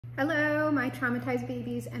Hello, my traumatized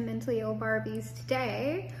babies and mentally ill Barbies.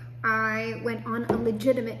 Today, I went on a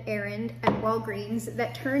legitimate errand at Walgreens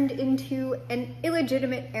that turned into an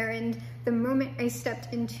illegitimate errand the moment I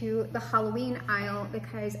stepped into the Halloween aisle,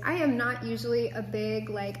 because I am not usually a big,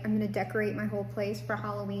 I'm gonna decorate my whole place for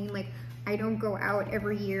Halloween. I don't go out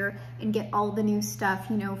every year and get all the new stuff,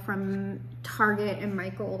 from Target and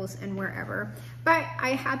Michael's and wherever. But I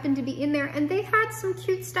happened to be in there and they had some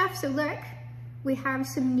cute stuff. So look, we have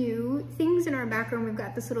some new things in our background. We've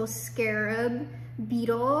got this little scarab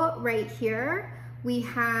beetle right here. We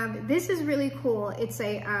have, this is really cool. It's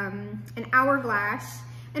an hourglass,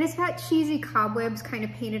 and it's got cheesy cobwebs kind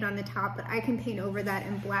of painted on the top, but I can paint over that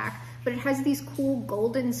in black. But it has these cool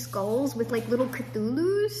golden skulls with little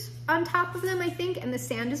Cthulhus on top of them, I think, and the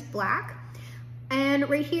sand is black. And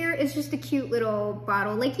right here is just a cute little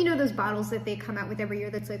bottle. Those bottles that they come out with every year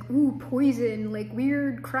that's ooh, poison,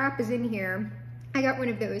 weird crap is in here. I got one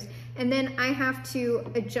of those. And then I have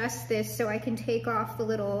to adjust this so I can take off the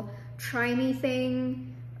little try me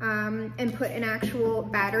thing and put an actual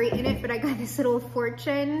battery in it. But I got this little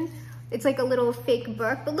fortune. It's like a little fake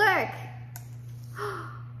book, but look.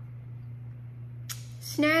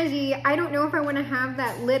 Snazzy. I don't know if I want to have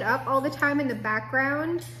that lit up all the time in the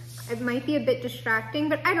background. It might be a bit distracting,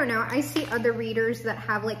 but I don't know. I see other readers that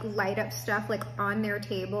have light up stuff on their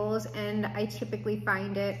tables, and I typically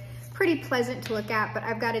find it pretty pleasant to look at. But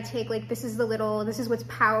I've got to take this is what's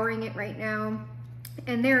powering it right now,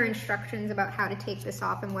 and there are instructions about how to take this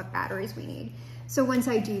off and what batteries we need. So once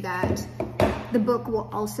I do that, the book will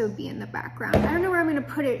also be in the background. I don't know where I'm going to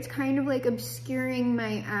put it. It's kind of obscuring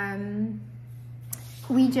my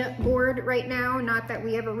Ouija board right now. Not that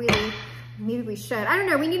we ever really, maybe we should. I don't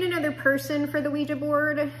know. We need another person for the Ouija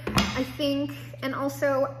board, I think. And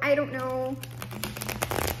also, I don't know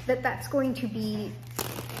that that's going to be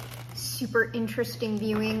super interesting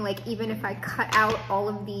viewing. Even if I cut out all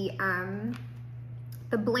of the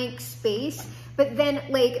blank space, but then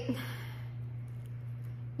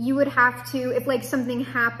you would have to, if something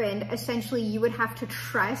happened, essentially you would have to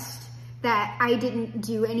trust that I didn't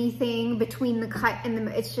do anything between the cut and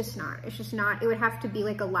the, it's just not, it would have to be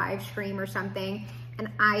a live stream or something.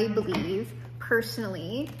 And I believe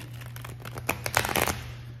personally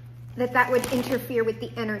that would interfere with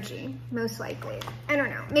the energy, most likely. I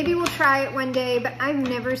don't know, maybe we'll try it one day, but I've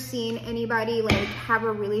never seen anybody have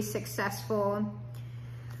a really successful,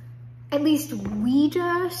 at least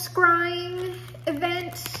Ouija scrying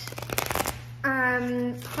event.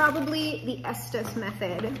 Probably the Estes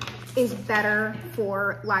method is better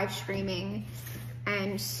for live streaming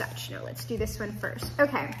and such. No, let's do this one first.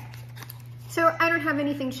 Okay, so I don't have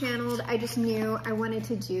anything channeled. I just knew I wanted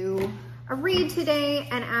to do a read today,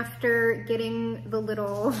 and after getting the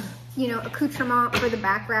little, accoutrement for the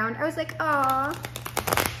background, I was like, aw,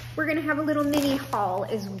 we're gonna have a little mini haul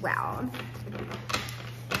as well.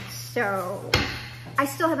 So I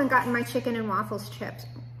still haven't gotten my chicken and waffles chips.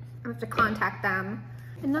 I have to contact them.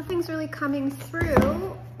 And nothing's really coming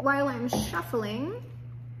through while I'm shuffling.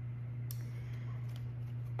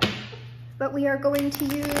 But we are going to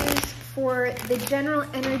use, for the general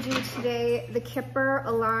energy today, the Kipper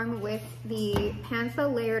along with the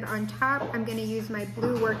Pantha layered on top. I'm gonna use my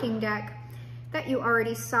blue working deck that you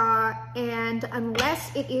already saw. And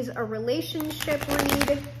unless it is a relationship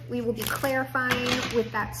read, we will be clarifying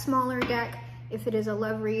with that smaller deck. If it is a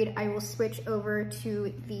love read, I will switch over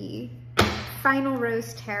to the Final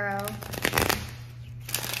Rose Tarot.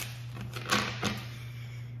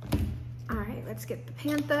 All right, let's get the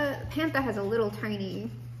Pantha. Pantha has a little tiny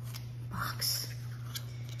box.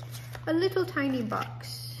 A little tiny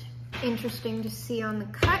box. Interesting to see on the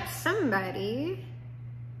cut. Somebody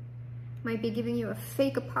might be giving you a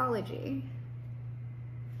fake apology.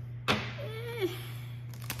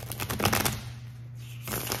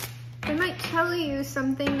 They might tell you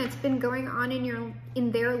something that's been going on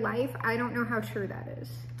in their life. I don't know how true that is.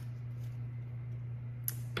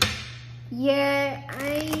 Yeah,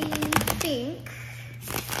 I think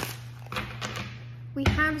we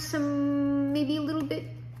have some, maybe a little bit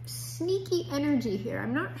sneaky energy here.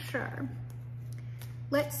 I'm not sure.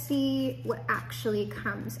 Let's see what actually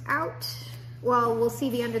comes out. Well, we'll see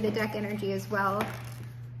the under the deck energy as well,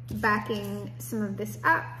 backing some of this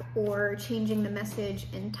up or changing the message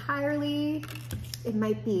entirely. It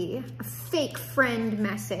might be a fake friend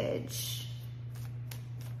message.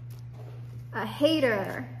 A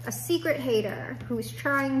hater, a secret hater who's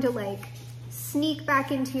trying to sneak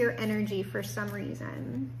back into your energy for some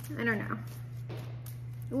reason. I don't know.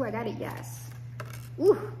 Ooh, I got a yes.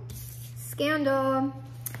 Ooh, scandal.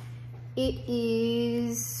 It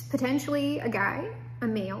is potentially a guy a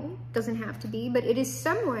male, doesn't have to be, but it is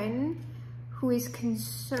someone who is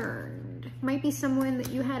concerned. Might be someone that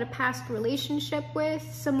you had a past relationship with,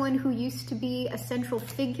 someone who used to be a central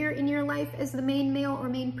figure in your life as the main male or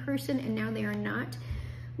main person, and now they are not.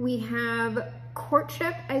 We have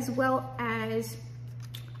courtship as well as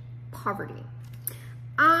poverty.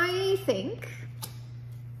 I think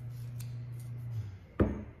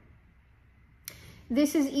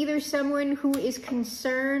this is either someone who is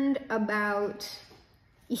concerned about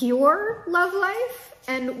your love life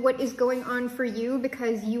and what is going on for you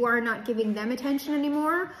because you are not giving them attention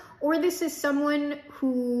anymore, or this is someone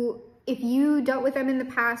who, if you dealt with them in the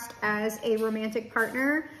past as a romantic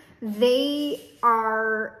partner, they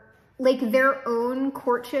are like their own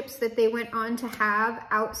courtships that they went on to have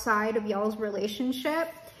outside of y'all's relationship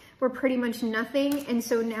were pretty much nothing, and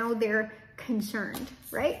so now they're concerned,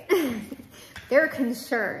 right? They're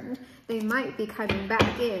concerned. They might be coming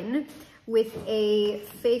back in with a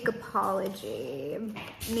fake apology,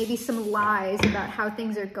 maybe some lies about how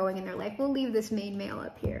things are going in their life. We'll leave this main male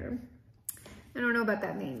up here. I don't know about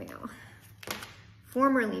that main male.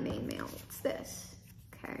 Formerly main male, what's this?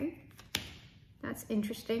 Okay, that's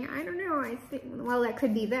interesting. I don't know, I think, well, that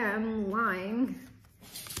could be them lying.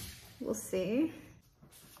 We'll see.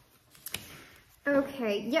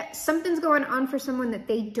 Okay, yeah, something's going on for someone that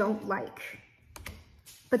they don't like.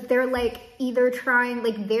 But they're like either trying,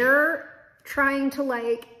 like they're trying to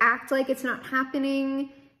like act like it's not happening.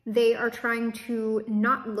 They are trying to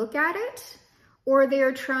not look at it, or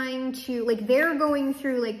they're trying to, like they're going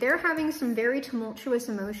through, like they're having some very tumultuous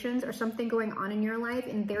emotions or something going on in your life,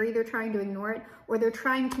 and they're either trying to ignore it or they're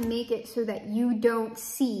trying to make it so that you don't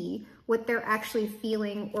see what they're actually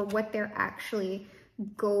feeling or what they're actually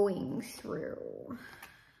going through.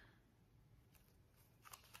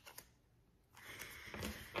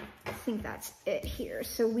 I think that's it here.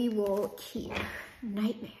 So we will keep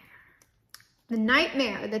nightmare. The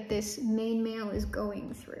nightmare that this main male is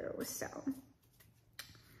going through. So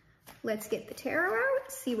let's get the tarot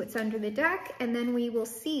out, see what's under the deck, and then we will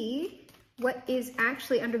see what is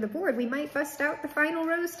actually under the board. We might bust out the final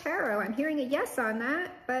rose tarot. I'm hearing a yes on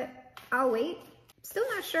that, but I'll wait. Still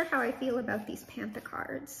not sure how I feel about these Panther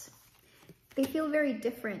cards. They feel very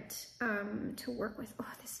different to work with.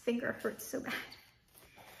 Oh, this finger hurts so bad.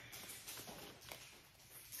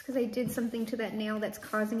 Because I did something to that nail that's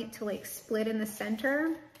causing it to like split in the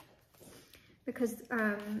center, because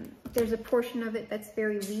there's a portion of it that's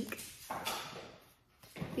very weak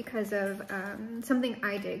because of something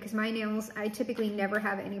I did. Because my nails, I typically never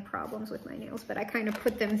have any problems with my nails, but I kind of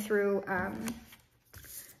put them through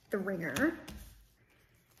the wringer,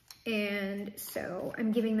 and so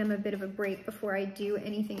I'm giving them a bit of a break before I do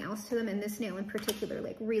anything else to them. And this nail in particular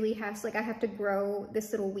like really has, like I have to grow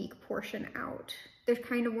this little weak portion out. There's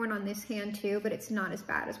kind of one on this hand too, but it's not as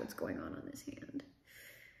bad as what's going on this hand.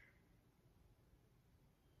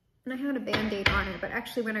 And I had a Band-Aid on it, but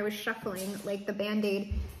actually when I was shuffling, like the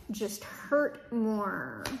Band-Aid just hurt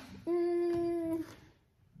more.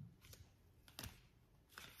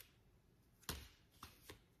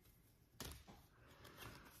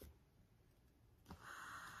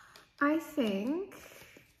 I think,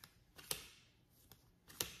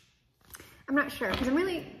 I'm not sure, because I'm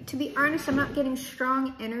really, to be honest, I'm not getting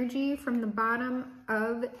strong energy from the bottom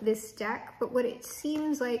of this deck, but what it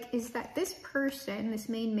seems like is that this person, this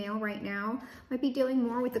main male right now, might be dealing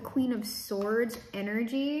more with the Queen of Swords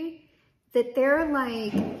energy, that they're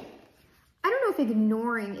like, I don't know if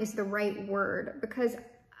ignoring is the right word, because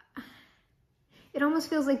it almost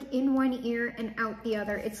feels like in one ear and out the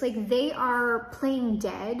other. It's like they are playing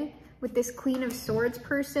dead with this Queen of Swords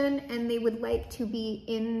person, and they would like to be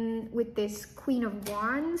in with this Queen of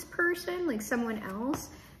Wands person, like someone else.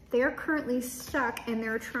 They're currently stuck and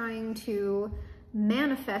they're trying to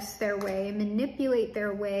manifest their way, manipulate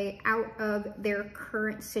their way out of their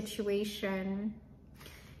current situation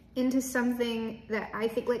into something that I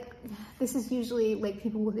think, like, this is usually like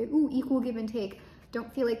people will say, ooh, equal give and take.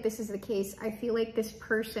 Don't feel like this is the case. I feel like this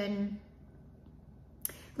person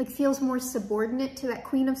like feels more subordinate to that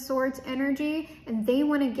Queen of Swords energy, and they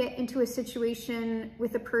want to get into a situation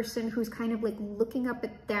with a person who's kind of like looking up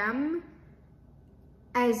at them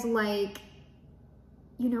as like,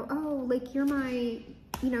 you know, oh, like you're my,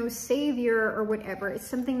 you know, savior or whatever. It's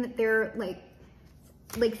something that they're like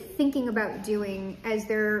thinking about doing as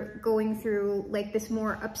they're going through like this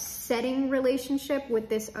more upsetting relationship with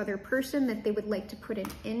this other person that they would like to put an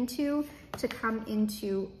end to come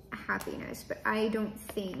into happiness. But I don't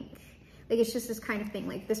think, like, it's just this kind of thing,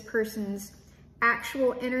 like this person's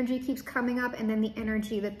actual energy keeps coming up, and then the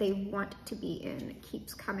energy that they want to be in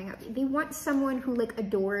keeps coming up. They want someone who like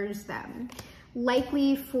adores them,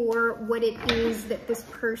 likely for what it is that this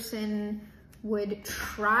person would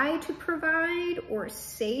try to provide or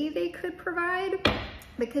say they could provide.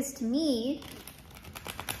 Because to me,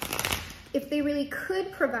 if they really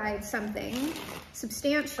could provide something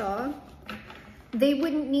substantial, they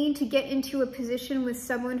wouldn't need to get into a position with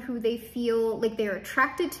someone who they feel like they're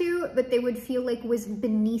attracted to, but they would feel like was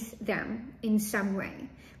beneath them in some way.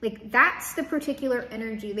 Like that's the particular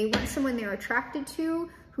energy. They want someone they're attracted to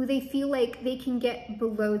who they feel like they can get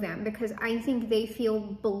below them, because I think they feel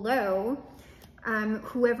below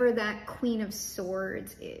whoever that Queen of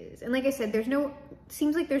Swords is. And like I said,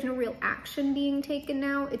 seems like there's no real action being taken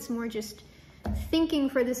now. It's more just thinking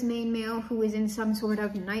for this main male who is in some sort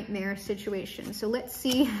of nightmare situation. So let's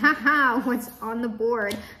see what's on the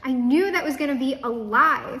board. I knew that was going to be a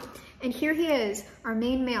lie. And here he is, our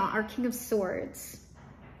main male, our King of Swords.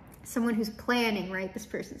 Someone who's planning, right? This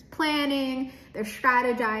person's planning, they're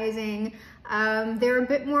strategizing. They're a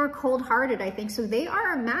bit more cold-hearted, I think. So they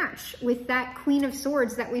are a match with that Queen of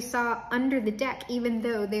Swords that we saw under the deck, even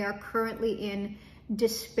though they are currently in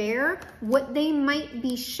despair. What they might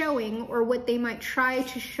be showing, or what they might try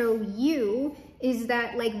to show you, is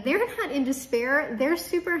that like they're not in despair, they're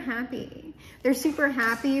super happy. They're super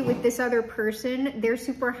happy with this other person. They're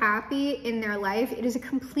super happy in their life. It is a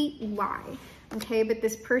complete lie. Okay, but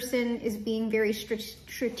this person is being very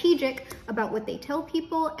strategic about what they tell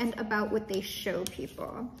people and about what they show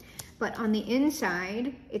people. But on the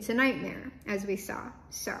inside, it's a nightmare, as we saw.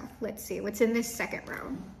 So let's see what's in this second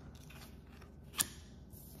row.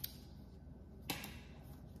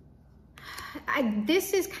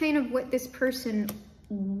 This is kind of what this person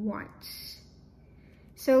wants.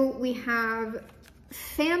 So we have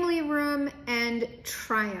family room and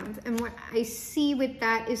triumph. And what I see with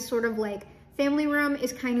that is sort of like family room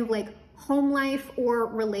is kind of like home life or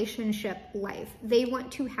relationship life. They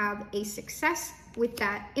want to have a success with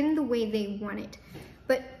that in the way they want it.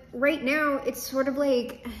 But right now it's sort of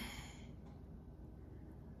like,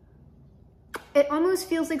 it almost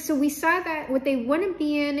feels like, so we saw that what they want to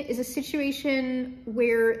be in is a situation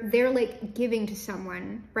where they're like giving to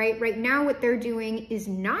someone, right? Right now what they're doing is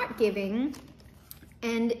not giving,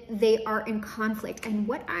 and they are in conflict. And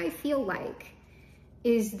what I feel like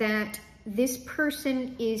is that this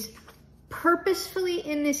person is purposefully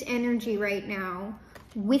in this energy right now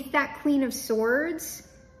with that Queen of Swords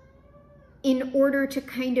in order to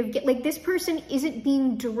kind of get, like, this person isn't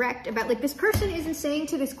being direct about, like, this person isn't saying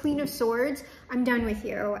to this Queen of Swords, I'm done with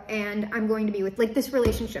you and I'm going to be with, like, this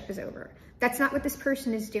relationship is over. That's not what this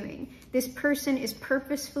person is doing. This person is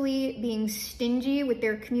purposefully being stingy with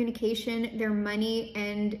their communication, their money,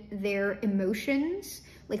 and their emotions,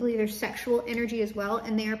 likely their sexual energy as well,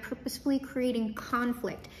 and they are purposefully creating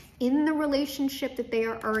conflict in the relationship that they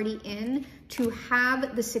are already in to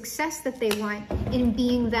have the success that they want in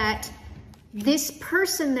being that this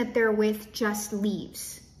person that they're with just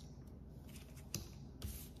leaves.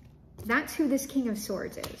 That's who this King of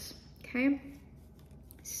Swords is, okay?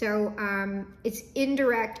 So it's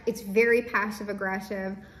indirect, it's very passive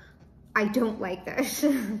aggressive. I don't like this.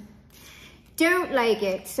 Don't like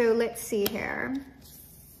it. So let's see here.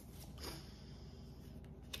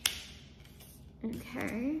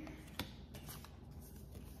 Okay.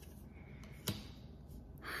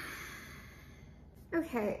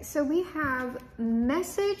 Okay, so we have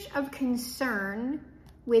message of concern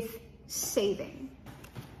with saving.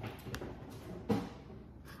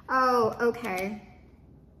 Oh, okay.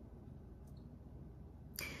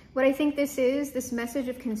 What I think this is, this message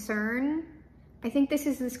of concern, I think this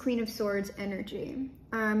is this Queen of Swords energy.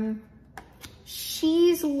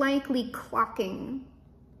 She's likely clocking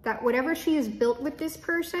that whatever she has built with this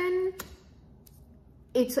person,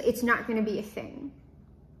 it's not going to be a thing.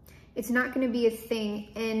 It's not going to be a thing.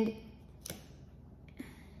 And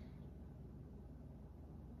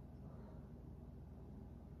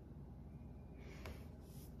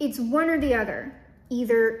it's one or the other.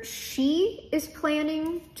 Either she is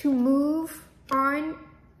planning to move on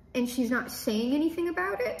and she's not saying anything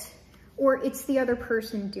about it, or it's the other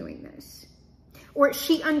person doing this. Or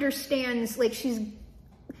she understands, like, she's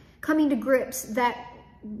coming to grips that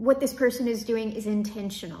what this person is doing is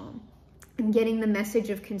intentional, and getting the message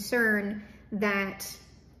of concern that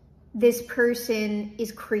this person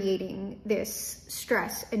is creating this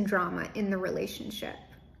stress and drama in the relationship.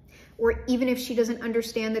 Or even if she doesn't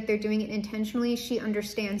understand that they're doing it intentionally, she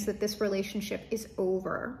understands that this relationship is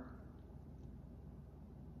over.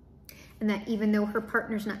 And that even though her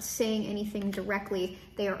partner's not saying anything directly,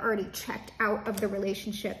 they are already checked out of the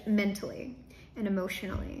relationship mentally and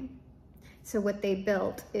emotionally. So what they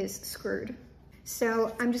built is screwed.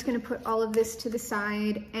 So I'm just gonna put all of this to the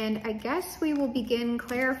side, and I guess we will begin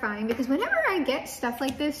clarifying, because whenever I get stuff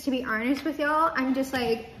like this, to be honest with y'all, I'm just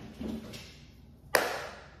like,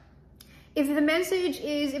 if the message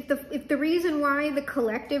is, if the reason why the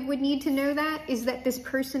collective would need to know that is that this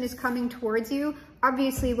person is coming towards you,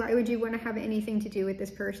 obviously why would you want to have anything to do with this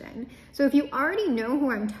person? So if you already know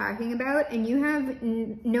who I'm talking about and you have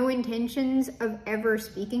no intentions of ever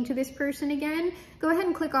speaking to this person again, go ahead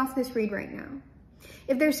and click off this read right now.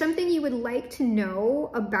 If there's something you would like to know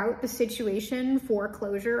about the situation for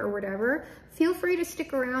closure or whatever, feel free to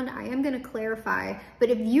stick around. I am going to clarify. But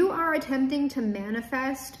if you are attempting to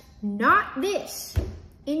manifest not this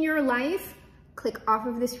in your life, click off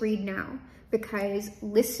of this read now, because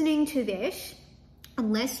listening to this,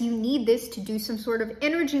 unless you need this to do some sort of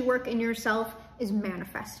energy work in yourself, is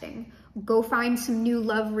manifesting. Go find some new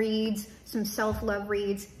love reads, some self-love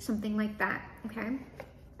reads, something like that, okay?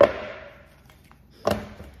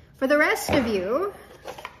 For the rest of you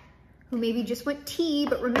who maybe just want tea,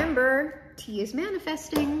 but remember, tea is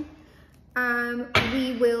manifesting,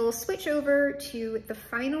 we will switch over to the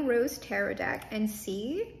Final Rose Tarot deck and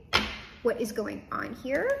see what is going on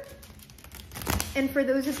here. And for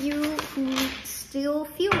those of you who still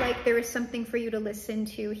feel like there is something for you to listen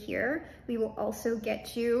to here, we will also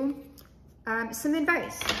get you some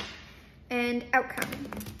advice and outcome.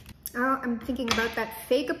 Oh, I'm thinking about that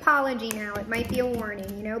fake apology now. It might be a warning,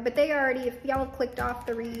 you know, but they already, if y'all clicked off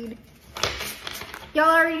the read, y'all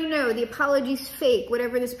already know the apology's fake.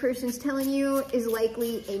 Whatever this person's telling you is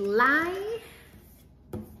likely a lie.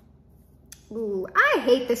 Ooh, I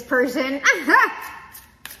hate this person.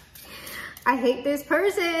 I hate this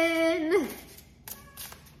person.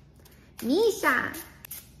 Nisha.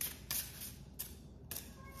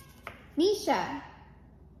 Nisha.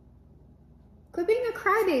 Quit being a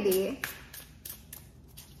crybaby.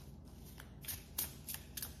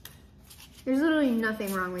 There's literally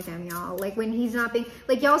nothing wrong with him, y'all. Like when he's not being,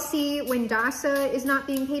 like y'all see when Dasa is not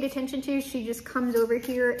being paid attention to, she just comes over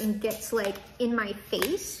here and gets like in my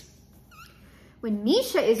face. When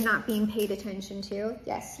Misha is not being paid attention to,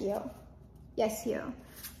 yes, you. Yes, you.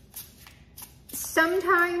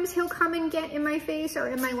 Sometimes he'll come and get in my face or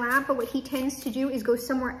in my lap, but what he tends to do is go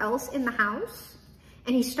somewhere else in the house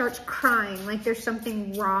and he starts crying like there's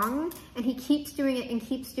something wrong, and he keeps doing it and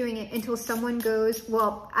keeps doing it until someone goes,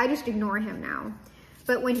 well, I just ignore him now.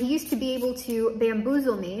 But when he used to be able to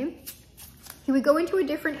bamboozle me, he would go into a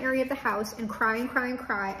different area of the house and cry and cry and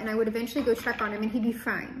cry, and I would eventually go check on him and he'd be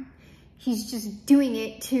fine. He's just doing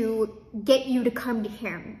it to get you to come to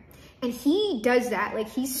him. And he does that, like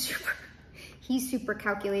he's super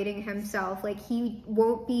calculating himself. Like he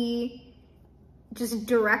won't be just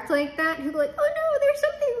direct like that. He'll be like, oh no, there's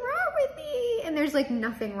something wrong with me. And there's like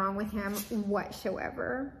nothing wrong with him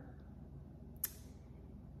whatsoever.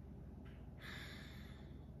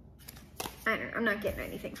 I don't know, I'm not getting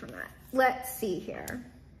anything from that. Let's see here.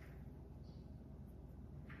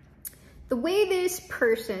 The way this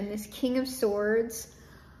person, this King of Swords,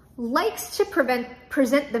 likes to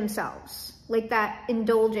present themselves, like that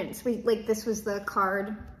indulgence. Like this was the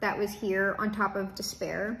card that was here on top of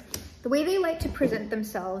despair. The way they like to present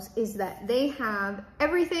themselves is that they have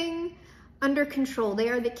everything under control. They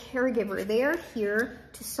are the caregiver. They are here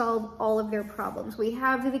to solve all of their problems. We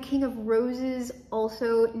have the King of Roses,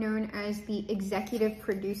 also known as the executive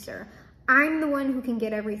producer. I'm the one who can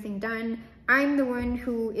get everything done. I'm the one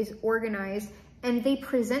who is organized, and they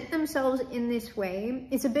present themselves in this way.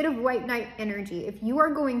 It's a bit of white knight energy. If you are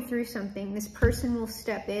going through something, this person will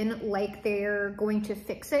step in like they're going to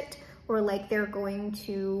fix it, or like they're going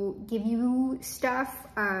to give you stuff,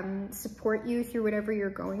 support you through whatever you're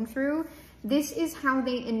going through. This is how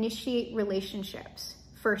they initiate relationships,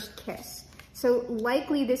 first kiss. So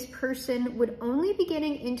likely this person would only be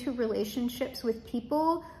getting into relationships with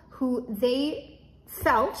people who they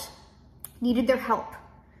felt needed their help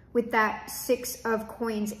with that Six of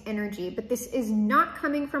Coins energy. But this is not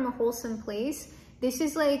coming from a wholesome place. This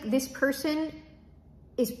is like, this person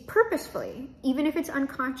is purposefully, even if it's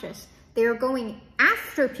unconscious, they are going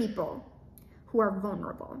after people who are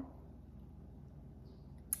vulnerable,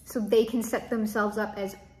 so they can set themselves up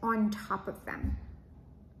as on top of them.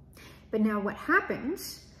 But now what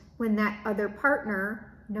happens when that other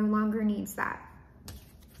partner no longer needs that?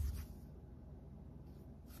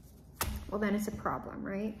 Well, then it's a problem,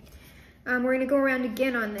 right? We're gonna go around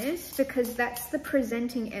again on this because that's the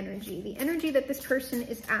presenting energy. The energy that this person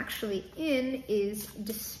is actually in is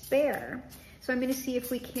despair. So I'm gonna see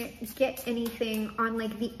if we can't get anything on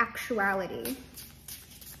like the actuality.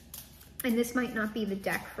 And this might not be the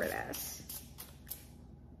deck for this.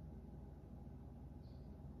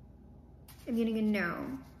 I'm getting a no.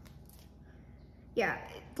 Yeah,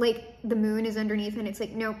 like the moon is underneath and it's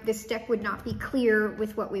like, nope, this deck would not be clear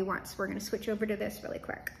with what we want. So we're gonna switch over to this really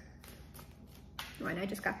quick. Oh, and I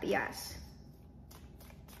just got the yes.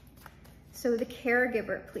 So the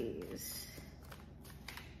caregiver, please.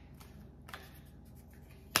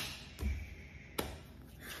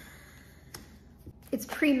 It's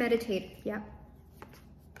premeditated, yep.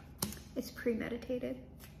 It's premeditated.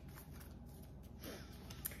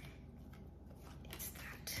 It's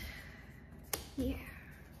that, yeah.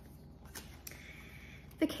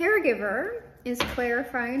 The caregiver is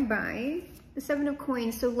clarified by the Seven of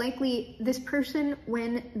Coins. So likely this person,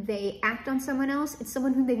 when they act on someone else, it's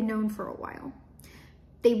someone who they've known for a while.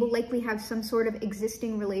 They will likely have some sort of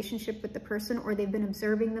existing relationship with the person, or they've been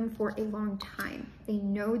observing them for a long time. They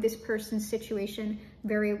know this person's situation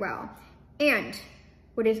very well. And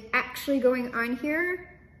what is actually going on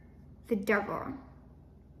here? The Devil.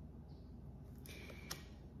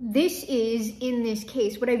 This is, in this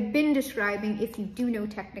case, what I've been describing, if you do know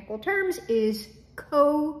technical terms, is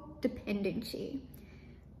codependency.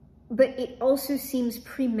 But it also seems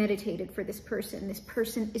premeditated for this person. This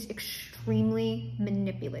person is extremely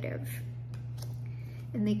manipulative.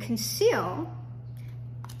 And they conceal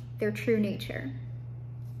their true nature.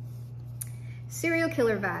 Serial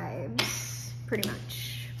killer vibes, pretty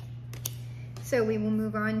much. So we will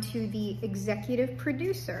move on to the executive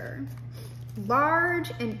producer.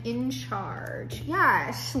 Large and in charge.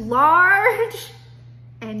 Yes, large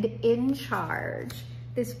and in charge.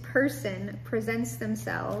 This person presents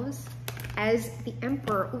themselves as the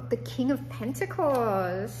Emperor, the King of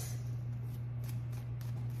Pentacles.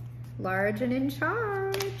 Large and in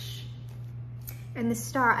charge. And the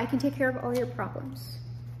Star, I can take care of all your problems.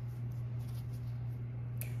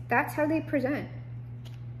 That's how they present.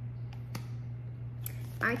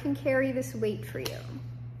 I can carry this weight for you.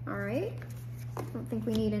 All right? I don't think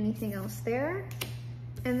we need anything else there.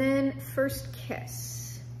 And then first kiss.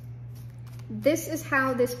 This is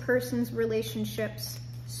how this person's relationships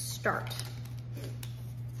start.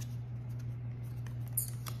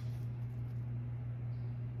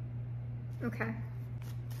 Okay.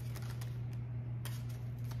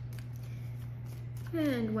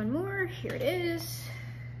 And one more, here it is.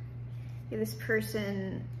 This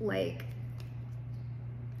person, like,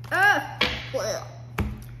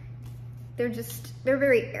 they're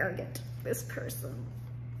very arrogant, this person.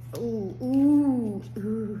 Ooh, ooh,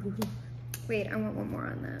 ooh. Wait, I want one more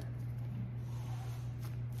on that.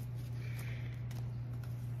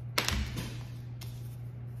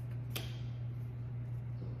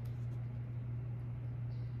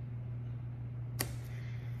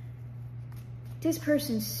 This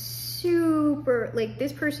person's super, like,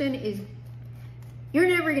 this person is, you're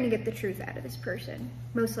never gonna get the truth out of this person,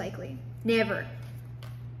 most likely, never.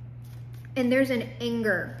 And there's an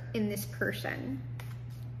anger in this person,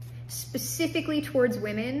 specifically towards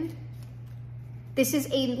women. This is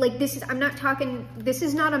a, like, this is, I'm not talking, this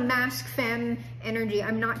is not a mask femme energy.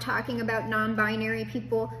 I'm not talking about non-binary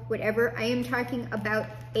people, whatever. I am talking about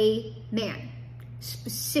a man.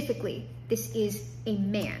 Specifically, this is a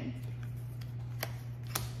man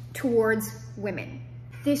towards women.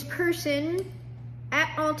 This person,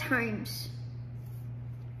 at all times,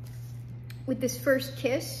 with this first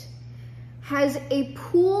kiss, has a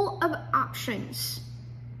pool of options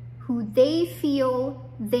who they feel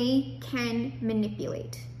they can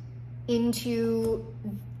manipulate into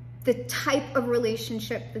the type of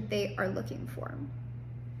relationship that they are looking for.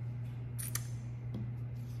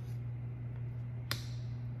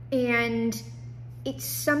 And it's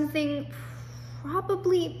something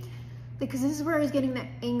probably, because this is where I was getting that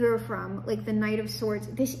anger from, like the Knight of Swords.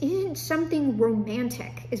 This isn't something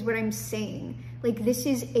romantic, is what I'm saying. Like, this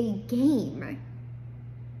is a game.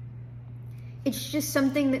 It's just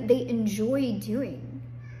something that they enjoy doing.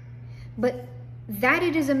 But that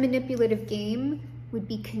it is a manipulative game would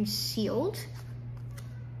be concealed.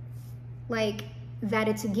 Like, that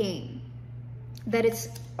it's a game. That it's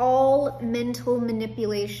all mental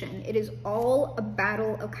manipulation. It is all a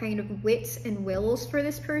battle of kind of wits and wills for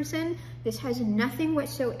this person. This has nothing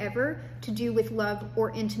whatsoever to do with love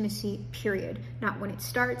or intimacy, period. Not when it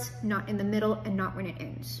starts, not in the middle, and not when it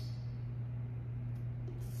ends.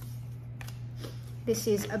 This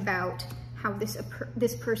is about how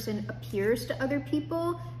this person appears to other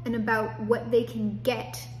people and about what they can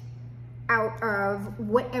get out of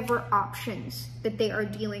whatever options that they are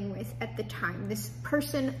dealing with at the time. This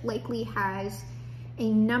person likely has a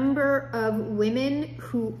number of women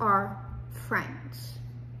who are friends,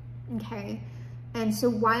 okay? And so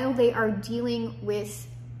while they are dealing with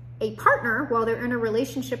a partner while they're in a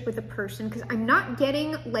relationship with a person, because I'm not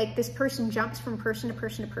getting like this person jumps from person to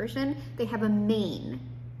person to person. They have a main.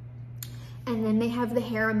 And then they have the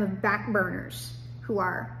harem of back burners who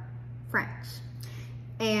are friends.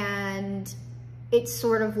 And it's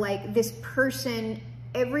sort of like this person,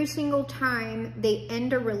 every single time they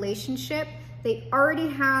end a relationship, they already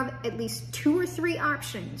have at least 2 or 3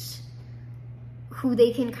 options who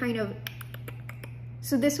they can kind of.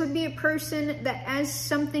 So this would be a person that as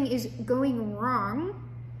something is going wrong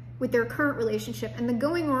with their current relationship, and the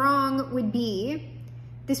going wrong would be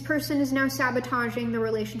this person is now sabotaging the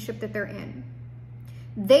relationship that they're in.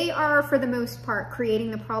 They are, for the most part,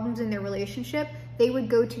 creating the problems in their relationship. They would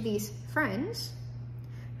go to these friends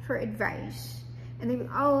for advice. And they would,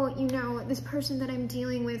 oh, you know, this person that I'm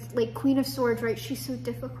dealing with, like Queen of Swords, right? She's so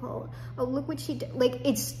difficult. Oh, look what she did. Like,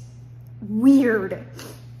 it's weird.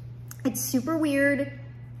 It's super weird.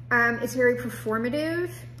 It's very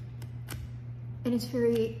performative. And it's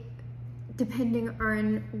very depending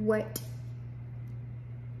on what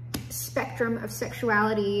spectrum of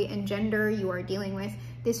sexuality and gender you are dealing with.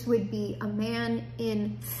 This would be a man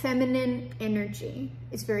in feminine energy.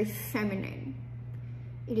 It's very feminine.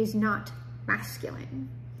 It is not masculine.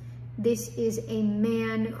 This is a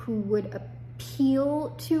man who would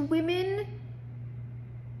appeal to women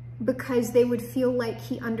because they would feel like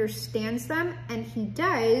he understands them, and he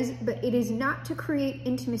does, but it is not to create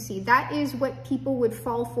intimacy. That is what people would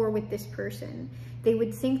fall for with this person. They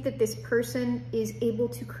would think that this person is able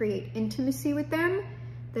to create intimacy with them.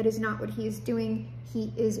 That is not what he is doing.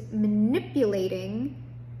 He is manipulating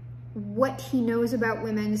what he knows about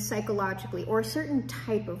women psychologically, or a certain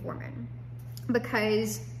type of woman,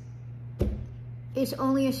 because it's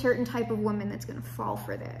only a certain type of woman that's going to fall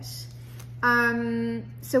for this.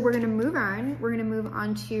 So we're going to move on. We're going to move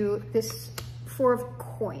on to this 4 of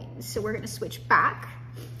coins. So we're going to switch back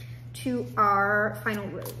to our final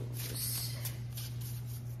rose,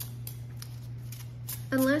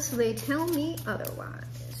 unless they tell me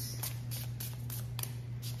otherwise.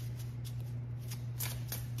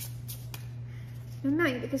 No,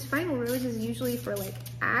 night, because final rose is usually for like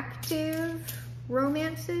active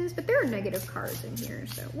romances, but there are negative cards in here,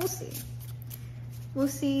 so we'll see. We'll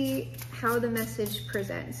see how the message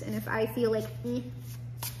presents, and if I feel like, we'll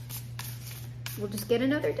just get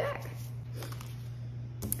another deck.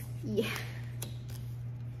 Yeah.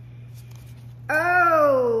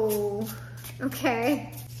 Oh,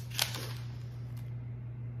 okay.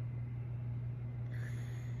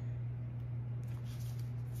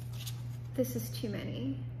 This is too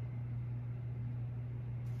many,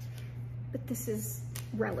 but this is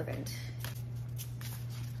relevant.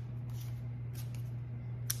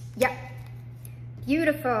 Yep,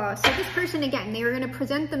 beautiful. So this person, again, they are going to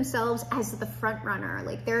present themselves as the front runner.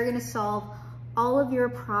 Like, they're going to solve all of your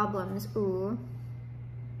problems. Ooh.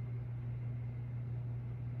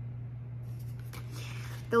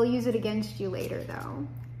 They'll use it against you later, though.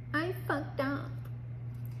 I fucked up.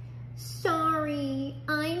 Sorry,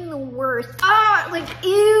 I'm the worst. Ah, like,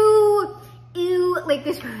 ew, ew, like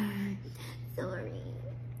this. Sorry,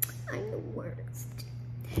 I'm the worst.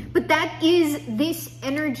 But that is this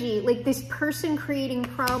energy, like this person creating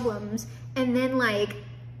problems, and then like,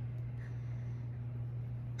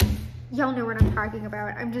 y'all know what I'm talking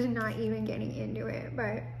about. I'm just not even getting into it,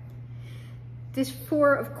 but this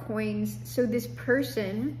 4 of coins. So this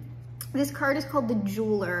person, this card is called the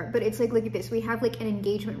jeweler, but it's like, look at this. We have like an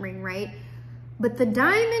engagement ring, right? But the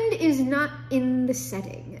diamond is not in the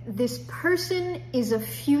setting. This person is a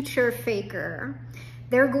future faker.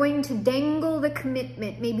 They're going to dangle the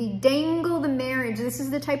commitment, maybe dangle the marriage. This is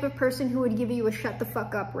the type of person who would give you a shut the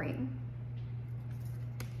fuck up ring.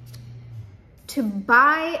 To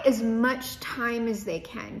buy as much time as they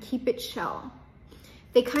can, keep it chill.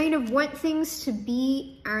 They kind of want things to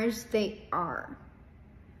be as they are.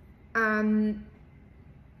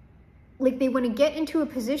 Like they want to get into a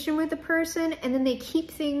position with a person, and then they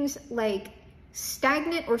keep things like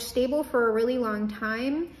stagnant or stable for a really long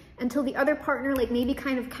time until the other partner like maybe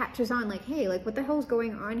kind of catches on, like, hey, like what the hell's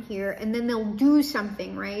going on here? And then they'll do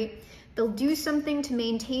something, right? They'll do something to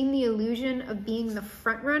maintain the illusion of being the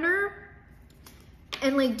front runner,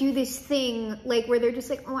 and like do this thing like where they're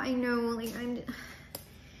just like, oh, I know, like I'm,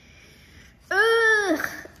 ugh,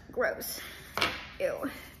 gross, ew,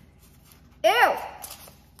 ew.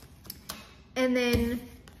 And then,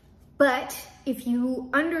 but if you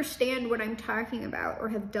understand what I'm talking about or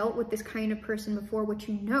have dealt with this kind of person before, what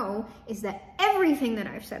you know is that everything that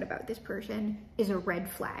I've said about this person is a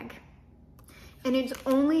red flag. And it's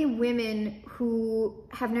only women who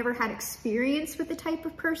have never had experience with the type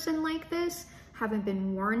of person like this, haven't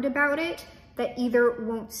been warned about it, that either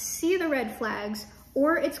won't see the red flags,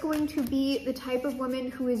 or it's going to be the type of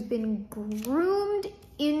woman who has been groomed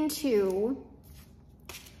into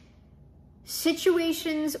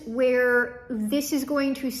situations where this is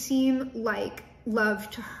going to seem like love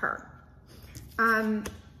to her.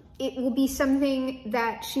 It will be something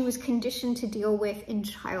that she was conditioned to deal with in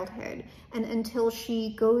childhood. And until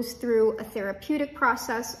she goes through a therapeutic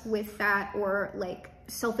process with that, or like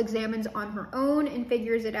self-examines on her own and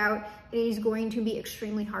figures it out, it is going to be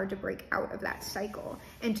extremely hard to break out of that cycle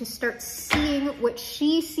and to start seeing what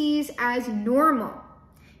she sees as normal,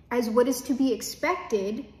 as what is to be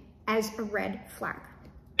expected, as a red flag.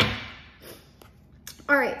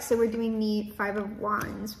 All right, so we're doing the Five of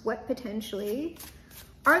Wands. What potentially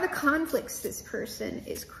are the conflicts this person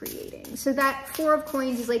is creating? So that Four of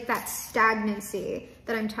Coins is like that stagnancy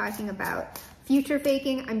that I'm talking about. Future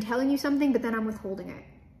faking, I'm telling you something, but then I'm withholding it.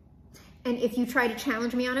 And if you try to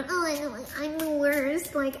challenge me on it, oh, I know, like, I'm the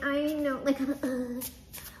worst, like, I know, like,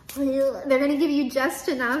 they're gonna give you just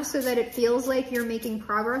enough so that it feels like you're making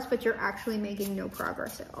progress, but you're actually making no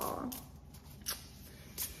progress at all.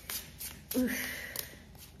 Oof.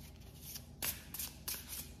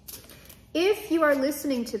 If you are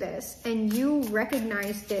listening to this and you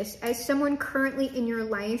recognize this as someone currently in your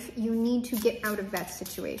life, you need to get out of that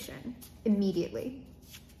situation immediately.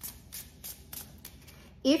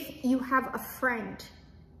 If you have a friend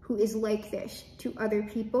who is like this to other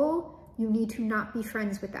people, you need to not be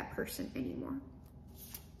friends with that person anymore.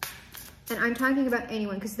 And I'm talking about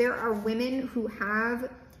anyone, because there are women who have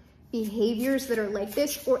behaviors that are like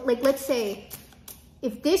this, or like, let's say,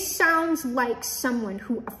 if this sounds like someone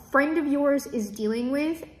who a friend of yours is dealing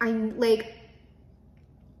with, I'm like,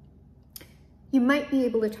 you might be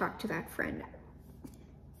able to talk to that friend.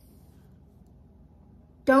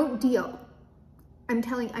 Don't deal. I'm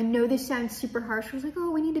telling you, I know this sounds super harsh. I was like, oh,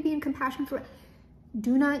 we need to be in compassion for it.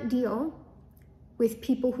 Do not deal with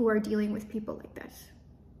people who are dealing with people like this.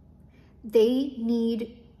 They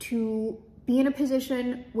need to be in a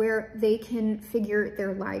position where they can figure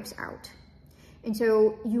their lives out. And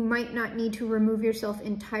so you might not need to remove yourself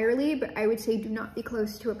entirely, but I would say do not be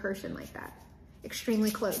close to a person like that. Extremely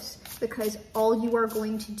close, because all you are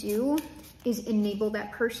going to do is enable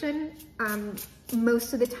that person.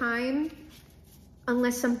 Most of the time,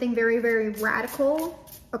 unless something very, very radical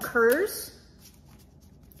occurs,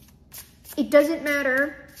 it doesn't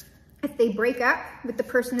matter if they break up with the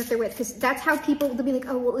person that they're with, because that's how people, they'll be like,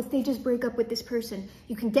 oh, well, if they just break up with this person,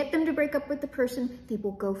 you can get them to break up with the person, they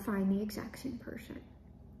will go find the exact same person.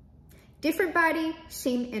 Different body,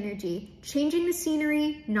 same energy. Changing the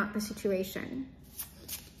scenery, not the situation.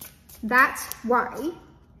 That's why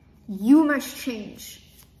you must change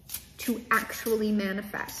to actually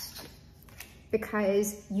manifest,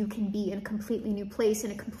 because you can be in a completely new place, in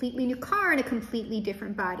a completely new car, in a completely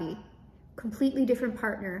different body. Completely different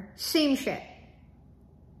partner, same shit.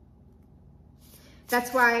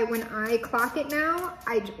 That's why when I clock it now,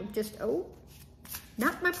 I just, oh,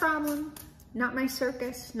 not my problem, not my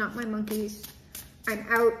circus, not my monkeys. I'm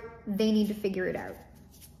out, they need to figure it out.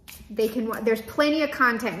 They can, there's plenty of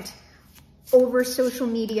content over social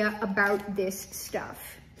media about this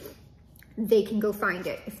stuff. They can go find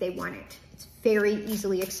it if they want it. It's very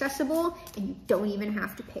easily accessible and you don't even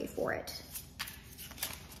have to pay for it.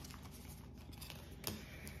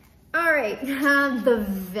 All right, the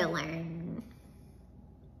villain.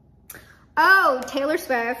 Oh, Taylor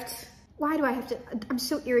Swift. Why do I have to, I'm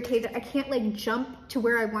so irritated. I can't like jump to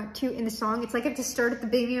where I want to in the song. It's like I have to start at the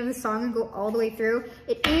beginning of the song and go all the way through.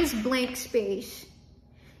 It is Blank Space.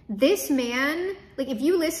 This man, like if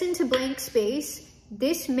you listen to Blank Space,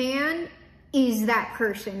 this man is that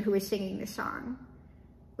person who is singing the song.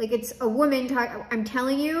 Like it's a woman, I'm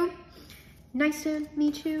telling you, nice to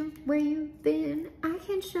meet you, where you've been. I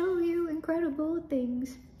can show you incredible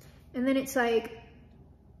things. And then it's like,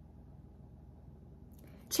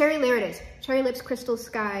 Cherry, there it is. Cherry Lips, Crystal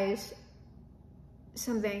Skies,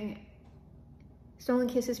 something. Stolen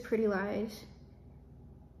Kisses, Pretty Lies.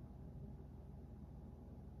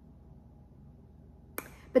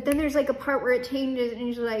 But then there's like a part where it changes and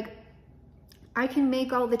he's like, I can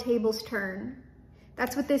make all the tables turn.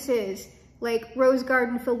 That's what this is. Like rose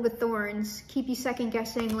garden filled with thorns, keep you second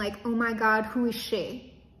guessing like, oh my God, who is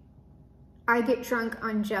she? I get drunk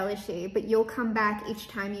on jealousy, but you'll come back each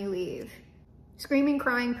time you leave. Screaming,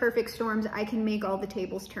 crying, perfect storms, I can make all the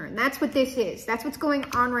tables turn. That's what this is. That's what's going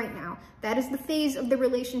on right now. That is the phase of the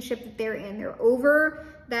relationship that they're in. They're over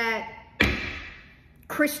that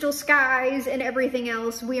crystal skies and everything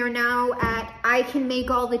else. We are now at, I can make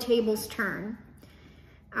all the tables turn.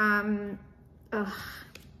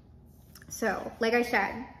 So, like I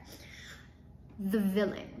said, the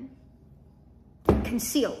villain.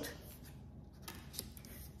 Concealed.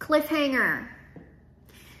 Cliffhanger.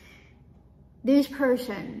 This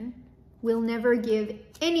person will never give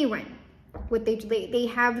anyone what they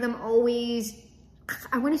have them always,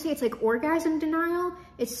 I want to say it's like orgasm denial.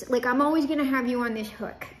 It's like, I'm always going to have you on this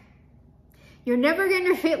hook. You're never going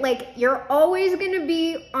to fit, like, you're always going to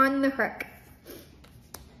be on the hook.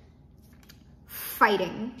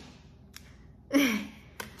 Fighting.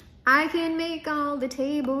 I can make all the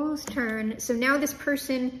tables turn. So now this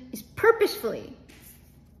person is purposefully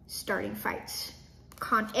starting fights.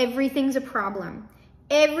 Everything's a problem.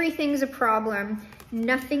 Everything's a problem.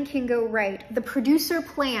 Nothing can go right. The producer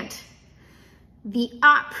plant, the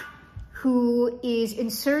op who is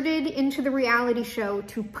inserted into the reality show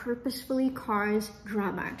to purposefully cause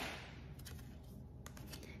drama.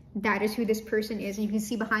 That is who this person is. And you can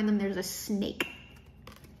see behind them, there's a snake.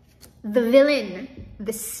 The villain,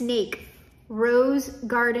 the snake, rose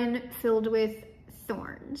garden filled with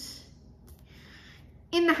thorns.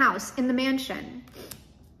 In the house, in the mansion.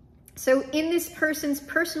 So in this person's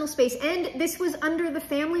personal space, and this was under the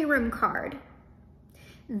family room card,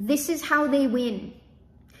 this is how they win.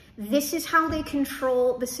 This is how they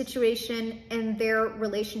control the situation and their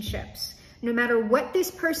relationships. No matter what this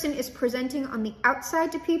person is presenting on the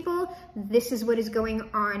outside to people, this is what is going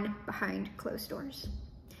on behind closed doors.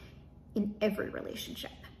 In every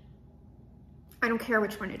relationship. I don't care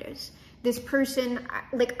which one it is. This person,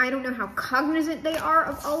 like, I don't know how cognizant they are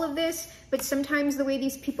of all of this, but sometimes the way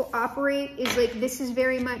these people operate is like, this is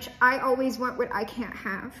very much, I always want what I can't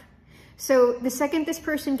have. So the second this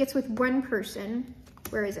person gets with one person,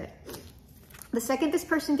 where is it? The second this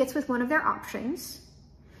person gets with one of their options,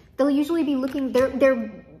 they'll usually be looking,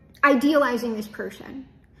 they're idealizing this person.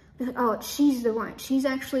 They're like, oh, she's the one. She's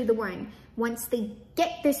actually the one. Once they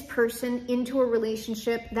get this person into a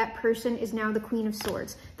relationship, that person is now the Queen of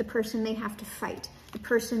Swords, the person they have to fight, the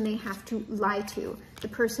person they have to lie to, the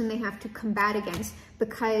person they have to combat against,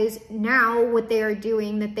 because now what they are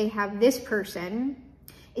doing, that they have this person,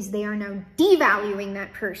 is they are now devaluing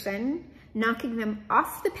that person, knocking them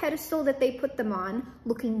off the pedestal that they put them on,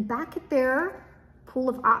 looking back at their pool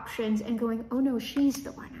of options and going, oh no, she's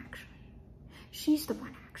the one actually. She's the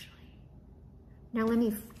one actually. Now let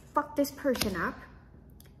me fuck this person up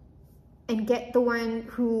and get the one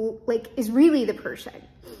who, like, is really the person.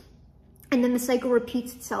 And then the cycle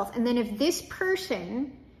repeats itself. And then if this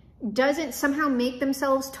person doesn't somehow make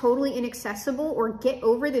themselves totally inaccessible or get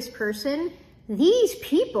over this person, these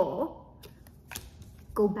people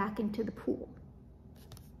go back into the pool.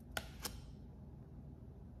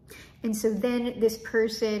 And so then this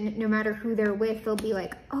person, no matter who they're with, they'll be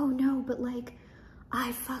like, oh no, but like,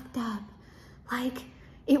 I fucked up. Like,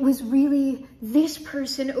 it was really this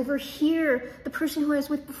person over here, the person who I was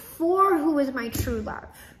with before, who was my true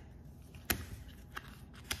love.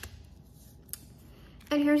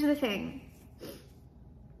 And here's the thing.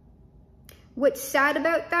 What's sad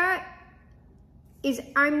about that is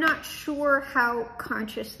I'm not sure how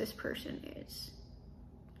conscious this person is.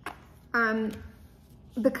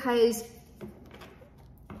 Because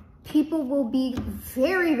people will be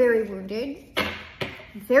very, very wounded,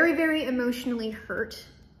 very, very emotionally hurt,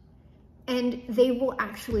 and they will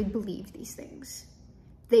actually believe these things.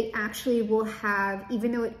 They actually will have,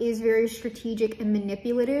 even though it is very strategic and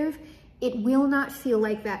manipulative, it will not feel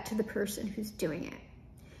like that to the person who's doing it.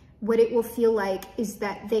 What it will feel like is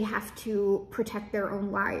that they have to protect their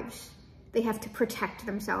own lives. They have to protect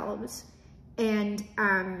themselves. And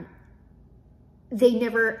they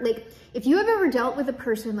never, like, if you have ever dealt with a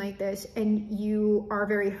person like this and you are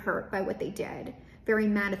very hurt by what they did, very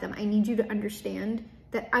mad at them, I need you to understand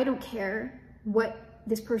that I don't care what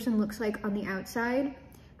this person looks like on the outside,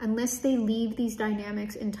 unless they leave these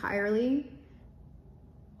dynamics entirely,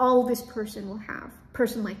 all this person will have,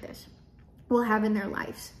 person like this, will have in their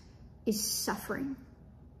lives is suffering.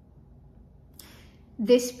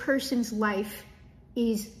 This person's life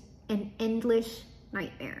is an endless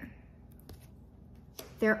nightmare.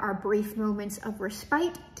 There are brief moments of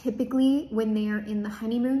respite, typically when they are in the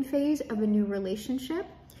honeymoon phase of a new relationship.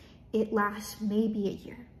 It lasts maybe a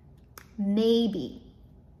year, maybe.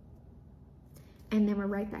 And then we're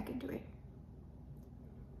right back into it.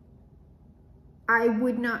 I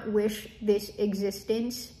would not wish this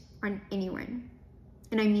existence on anyone.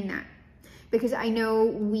 And I mean that. Because I know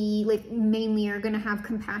we, like, mainly are gonna have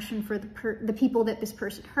compassion for the people that this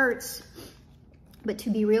person hurts. But to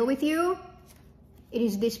be real with you, it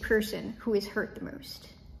is this person who is hurt the most.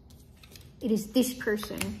 It is this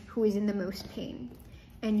person who is in the most pain.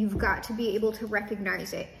 And you've got to be able to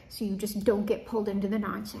recognize it so you just don't get pulled into the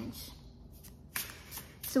nonsense.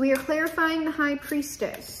 So we are clarifying the High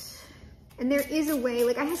Priestess. And there is a way,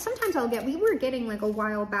 like sometimes we were getting like a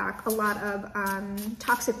while back, a lot of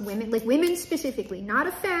toxic women, like women specifically, not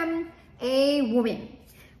a femme, a woman.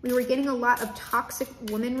 We were getting a lot of toxic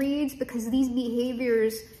woman reads because these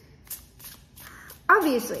behaviors,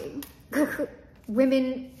 obviously,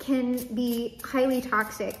 women can be highly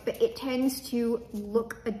toxic, but it tends to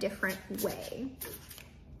look a different way.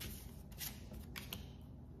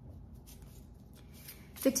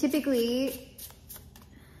 So typically,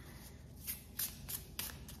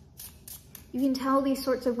 you can tell these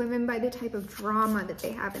sorts of women by the type of drama that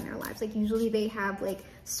they have in their lives. Like usually they have like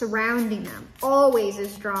surrounding them always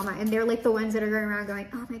is drama. And they're like the ones that are going around going,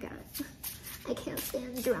 oh my God, I can't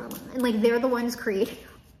stand drama. And like, they're the ones creating.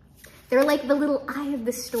 They're like the little eye of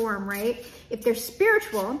the storm, right? If they're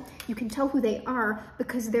spiritual, you can tell who they are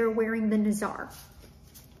because they're wearing the Nazar.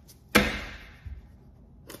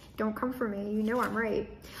 Don't come for me, you know I'm right.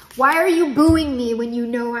 Why are you booing me when you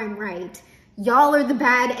know I'm right? Y'all are the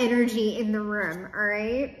bad energy in the room, all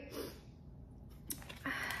right?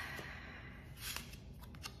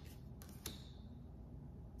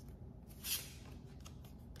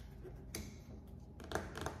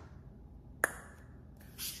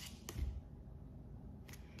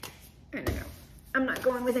 I don't know. I'm not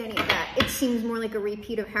going with any of that. It seems more like a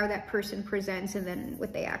repeat of how that person presents and then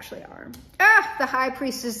what they actually are. Ah, the High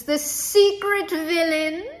Priestess, the secret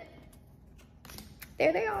villain.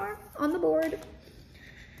 There they are on the board.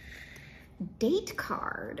 Date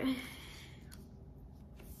card.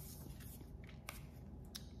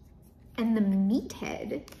 And the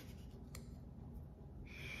meathead.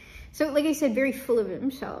 So like I said, very full of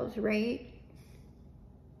themselves, right?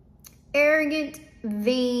 Arrogant,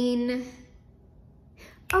 vain.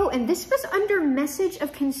 Oh, and this was under message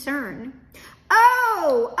of concern.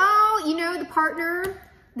 Oh, you know, the partner,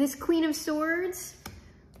 this Queen of Swords,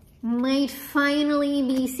 might finally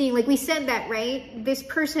be seeing, like we said that, right? This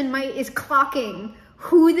person is clocking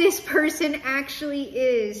who this person actually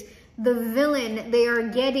is. The villain, they are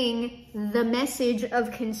getting the message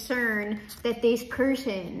of concern that this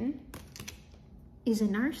person is a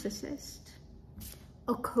narcissist,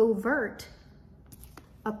 a covert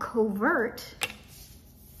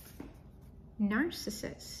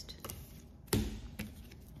narcissist.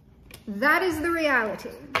 That is the reality.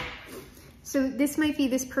 So this might be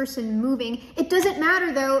this person moving. It doesn't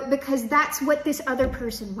matter though, because that's what this other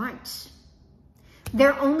person wants.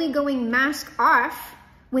 They're only going mask off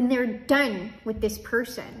when they're done with this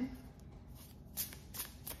person.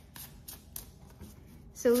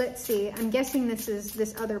 So let's see, I'm guessing this is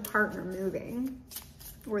this other partner moving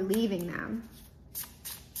or leaving them.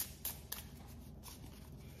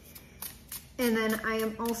 And then I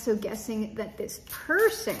am also guessing that this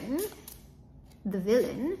person, the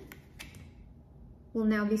villain, will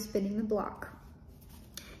now be spinning the block.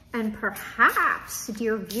 And perhaps,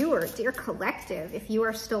 dear viewer, dear collective, if you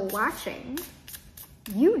are still watching,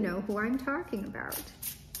 you know who I'm talking about.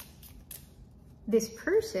 This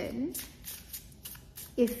person,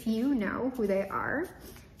 if you know who they are,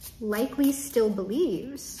 likely still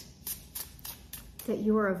believes that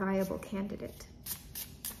you are a viable candidate.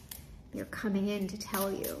 They're coming in to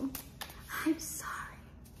tell you, I'm sorry.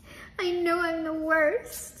 I know I'm the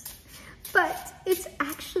worst, but it's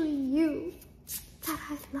actually you that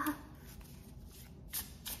I love.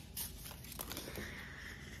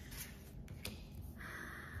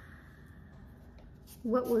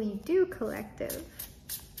 What will you do, collective?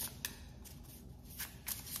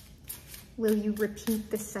 Will you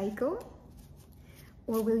repeat the cycle,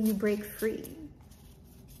 or will you break free?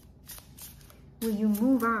 Will you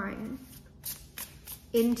move on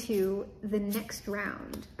into the next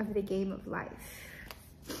round of the game of life?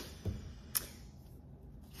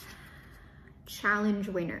 Challenge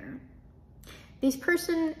winner. This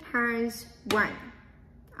person has won.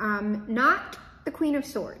 Not the Queen of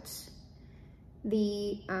Swords.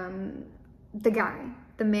 The guy,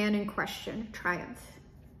 the man in question, triumph.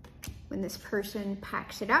 When this person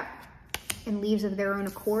packs it up and leaves of their own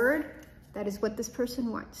accord, that is what this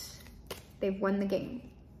person wants. They've won the game.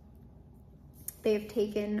 They have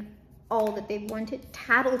taken all that they've wanted.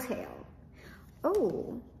 Tattletale.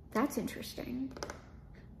 Oh, that's interesting.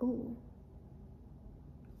 Ooh.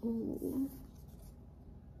 Ooh.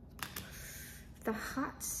 The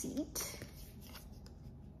hot seat.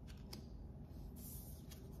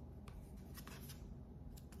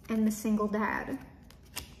 And the single dad.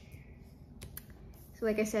 So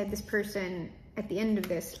like I said, this person at the end of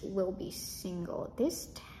this will be single. This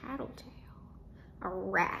tattletale. A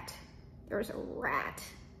rat. There's a rat.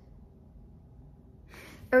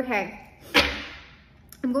 Okay.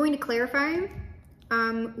 I'm going to clarify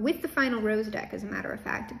with the final rose deck, as a matter of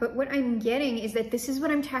fact. But what I'm getting is that this is what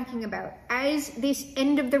I'm talking about. As this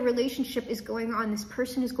end of the relationship is going on, this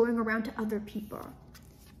person is going around to other people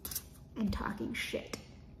and talking shit.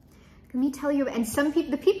 Let me tell you, and some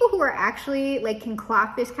people, the people who are actually like can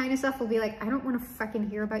clock this kind of stuff will be like, I don't want to fucking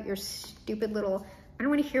hear about your stupid little, I don't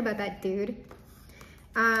want to hear about that dude.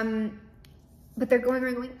 But they're going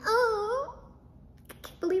around going, oh, I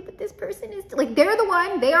can't believe what this person is. Like, they're the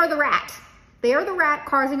one, they are the rat. They are the rat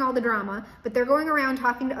causing all the drama, but they're going around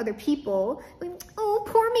talking to other people, like, oh,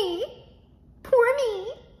 poor me.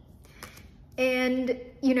 And,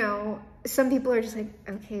 you know, some people are just like,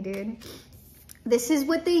 okay, dude. This is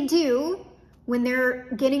what they do when they're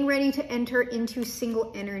getting ready to enter into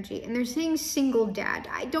single energy. And they're saying single dad.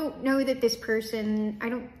 I don't know that this person, I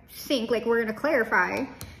don't think, like, we're going to clarify.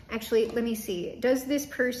 Actually, let me see. Does this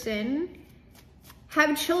person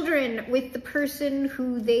have children with the person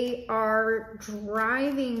who they are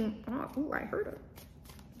driving? Oh, I heard it.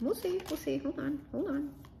 We'll see. Hold on.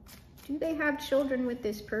 Do they have children with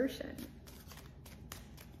this person?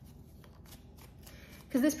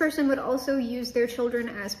 Because this person would also use their children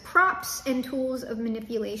as props and tools of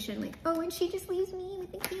manipulation. Like, oh, and she just leaves me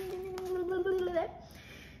with the kid.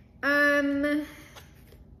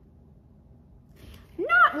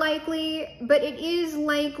 Not likely, but it is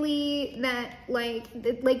likely that like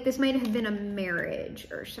this might have been a marriage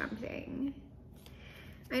or something.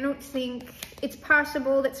 I don't think, it's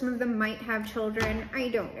possible that some of them might have children. I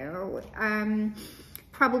don't know.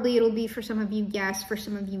 Probably it'll be for some of you yes, for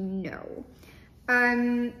some of you no.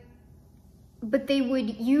 But they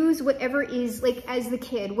would use whatever is, like, as the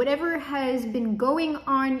kid, whatever has been going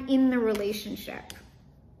on in the relationship.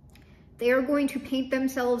 They are going to paint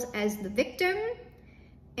themselves as the victim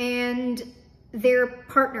and their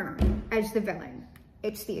partner as the villain.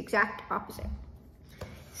 It's the exact opposite.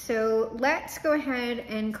 So let's go ahead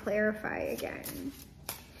and clarify again.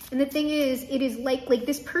 And the thing is, it is like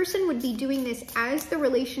this person would be doing this as the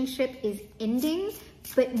relationship is ending,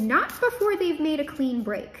 but not before they've made a clean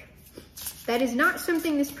break. That is not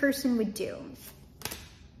something this person would do.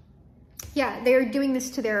 Yeah, they're doing this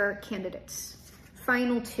to their candidates.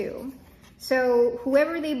 Final two. So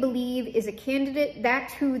whoever they believe is a candidate,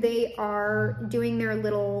 that's who they are doing their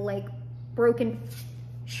little, like, broken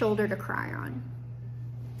shoulder to cry on.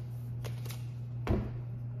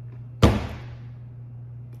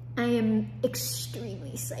 I am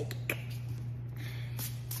extremely psychic.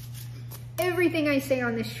 Everything I say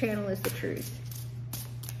on this channel is the truth.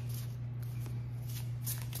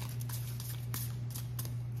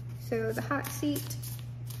 So the hot seat.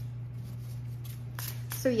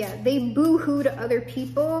 So yeah, they boo-hoo to other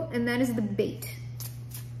people, and that is the bait.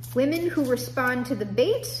 Women who respond to the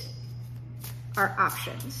bait are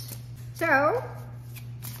options. So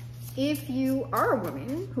if you are a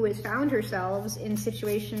woman who has found herself in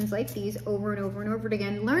situations like these over and over and over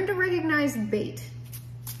again, learn to recognize bait.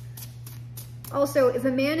 Also, if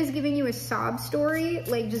a man is giving you a sob story,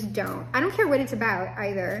 like, just don't. I don't care what it's about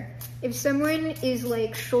either. If someone is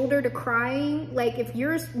like shoulder to crying, like, if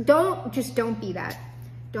yours, don't be that.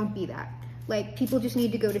 Don't be that. Like, people just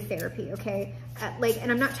need to go to therapy, okay?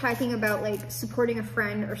 And I'm not talking about like supporting a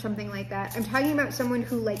friend or something like that. I'm talking about someone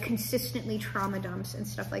who like consistently trauma dumps and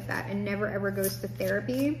stuff like that and never ever goes to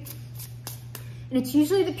therapy. And it's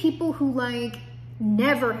usually the people who like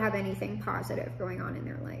never have anything positive going on in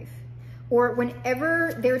their life. Or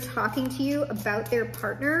whenever they're talking to you about their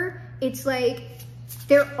partner, it's like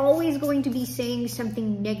they're always going to be saying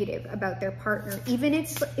something negative about their partner, even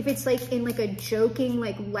if it's like in like a joking,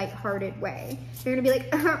 like lighthearted way. They're gonna be like,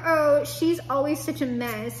 oh, she's always such a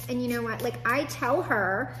mess, and you know what, like, I tell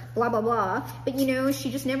her blah blah blah, but you know,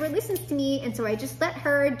 she just never listens to me, and so I just let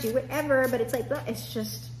her do whatever. But it's like,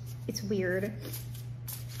 it's weird.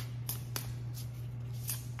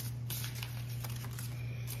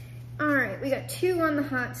 All right, we got two on the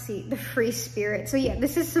hot seat, the free spirit. So yeah,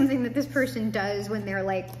 this is something that this person does when they're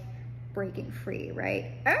like breaking free,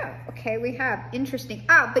 right? Oh, okay, we have, interesting.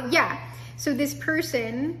 But yeah, so this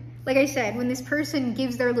person, like I said, when this person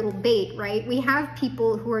gives their little bait, right? We have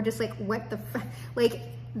people who are just like, what the fuck? Like,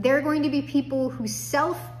 they're going to be people who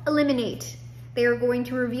self-eliminate. They are going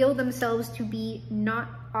to reveal themselves to be not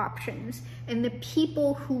options. And the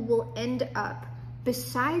people who will end up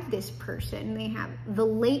beside this person, they have the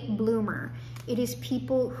late bloomer. It is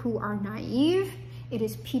people who are naive. It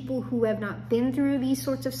is people who have not been through these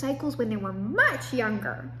sorts of cycles when they were much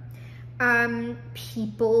younger.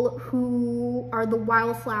 People who are the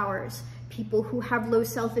wildflowers, people who have low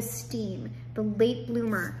self-esteem, the late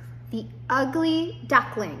bloomer, the ugly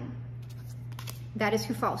duckling. That is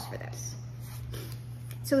who falls for this.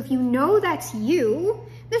 So if you know that's you,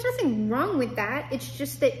 there's nothing wrong with that. It's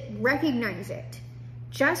just that recognize it.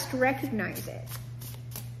 Just recognize it.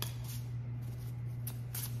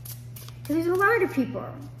 Because there's a lot of people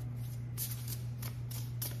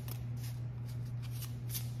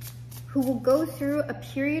who will go through a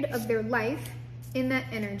period of their life in that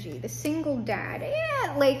energy. The single dad,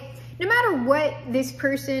 yeah, like no matter what this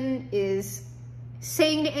person is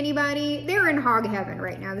saying to anybody, they're in hog heaven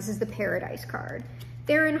right now. This is the Paradise card.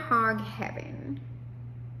 They're in hog heaven.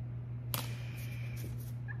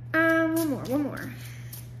 One more.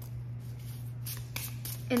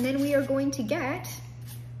 And then we are going to get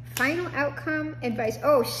final outcome advice.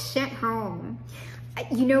 Oh, sent home.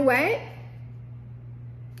 You know what?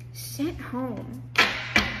 Sent home.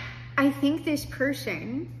 I think this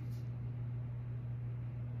person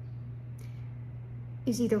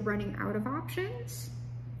is either running out of options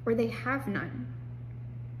or they have none.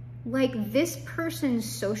 Like this person's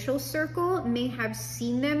social circle may have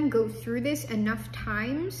seen them go through this enough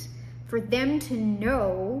times for them to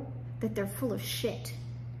know that they're full of shit.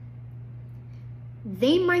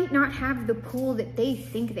 They might not have the pool that they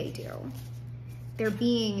think they do. They're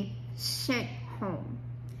being sent home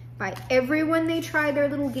by everyone they try their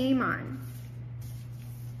little game on.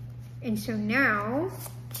 And so now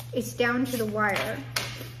it's down to the wire.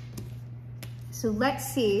 So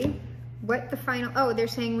let's see what the final, oh, they're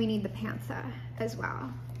saying we need the Panther as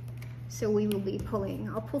well. So we will be pulling,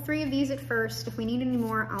 I'll pull 3 of these at first. If we need any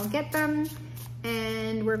more, I'll get them.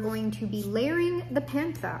 And we're going to be layering the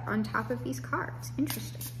Panther on top of these cards.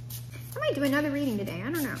 Interesting. I might do another reading today,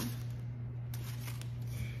 I don't know.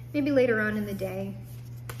 Maybe later on in the day.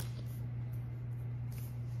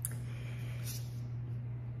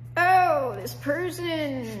 Oh, this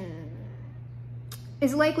person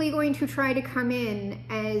is likely going to try to come in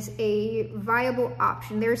as a viable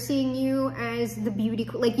option. They're seeing you as the beauty,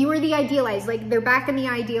 like you are the idealized, like they're back in the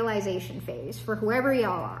idealization phase for whoever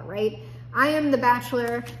y'all are, right? I am the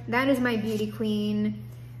bachelor, that is my beauty queen.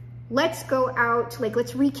 Let's go out, like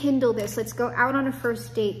let's rekindle this. Let's go out on a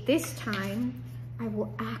first date. This time, I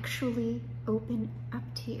will actually open up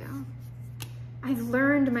to you. I've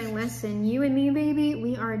learned my lesson. You and me, baby,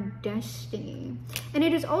 we are destiny. And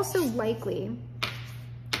it is also likely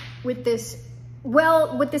with this,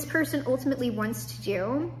 well, what this person ultimately wants to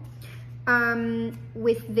do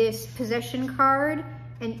with this possession card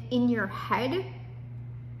and in your head,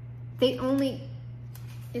 they only,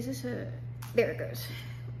 is this a, there it goes.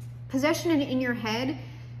 Possession and in your head,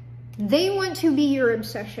 they want to be your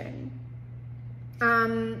obsession.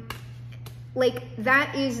 Like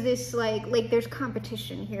that is this like there's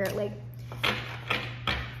competition here. Like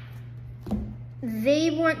they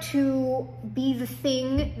want to be the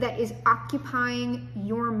thing that is occupying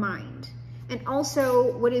your mind. And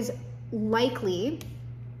also what is likely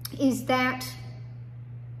is that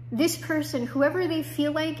this person, whoever they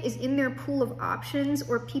feel like is in their pool of options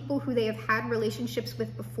or people who they have had relationships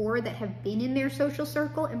with before that have been in their social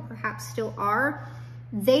circle and perhaps still are,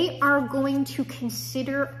 they are going to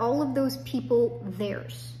consider all of those people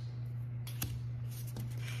theirs.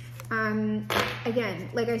 Again,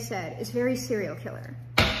 like I said, it's very serial killer.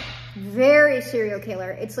 Very serial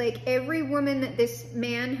killer. It's like every woman that this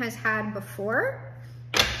man has had before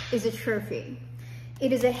is a trophy.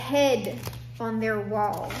 It is a head on their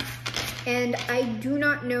wall. And I do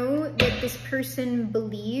not know that this person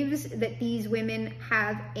believes that these women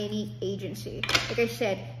have any agency. Like I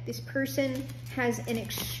said, this person has an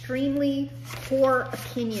extremely poor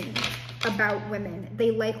opinion about women.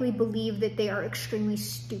 They likely believe that they are extremely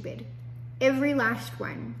stupid. Every last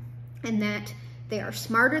one. And that they are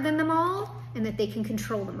smarter than them all and that they can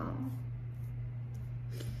control them all.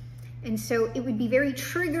 And so it would be very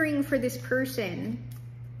triggering for this person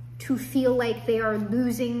to feel like they are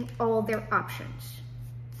losing all their options.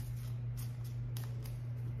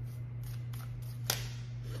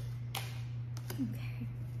 Okay.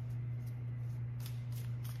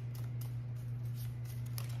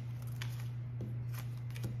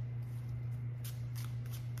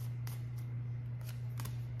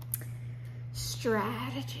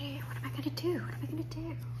 Strategy. What am I gonna do? What am I gonna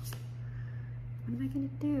do? What am I gonna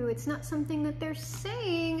do? It's not something that they're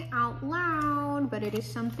saying out loud, but it is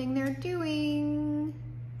something they're doing.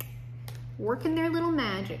 Working their little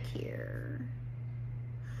magic here.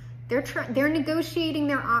 They're negotiating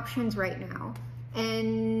their options right now.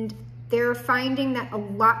 And they're finding that a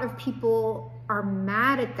lot of people are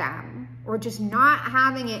mad at them or just not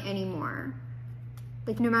having it anymore.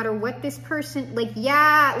 Like no matter what this person, like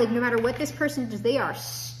yeah, like no matter what this person does, they are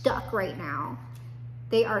stuck right now.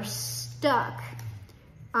 They are stuck.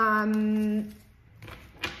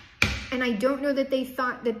 And I don't know that they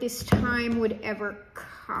thought that this time would ever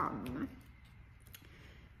come.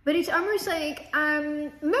 But it's almost like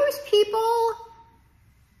most people,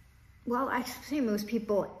 well, I say most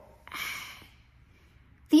people,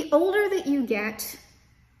 the older that you get,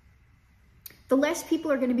 the less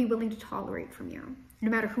people are going to be willing to tolerate from you. No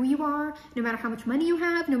matter who you are, no matter how much money you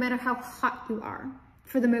have, no matter how hot you are,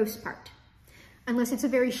 for the most part. Unless it's a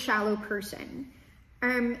very shallow person.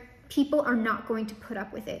 People are not going to put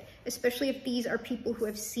up with it, especially if these are people who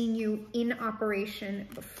have seen you in operation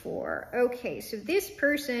before. Okay, so this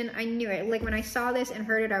person, I knew it. Like when I saw this and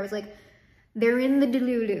heard it, I was like, they're in the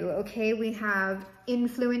delulu, okay? We have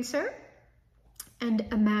influencer and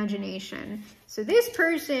imagination. So this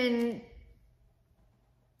person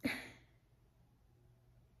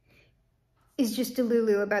is just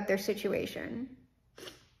delulu about their situation.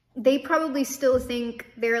 They probably still think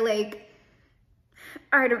they're like,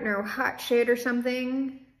 I don't know, hot shit or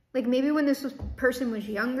something. Like maybe when this person was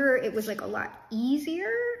younger, it was like a lot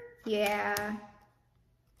easier. Yeah.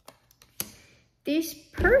 This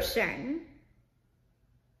person,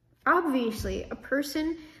 obviously a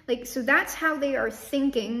person, like, so that's how they are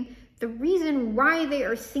thinking. The reason why they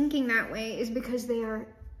are thinking that way is because they are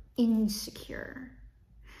insecure.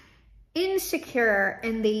 Insecure,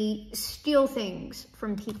 and they steal things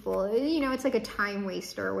from people. You know, it's like a time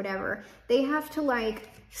waster or whatever. They have to like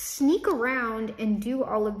sneak around and do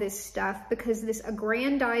all of this stuff because this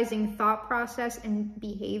aggrandizing thought process and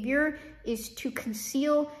behavior is to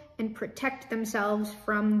conceal and protect themselves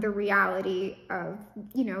from the reality of,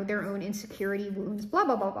 you know, their own insecurity, wounds, blah,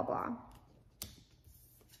 blah, blah, blah, blah.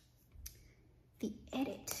 The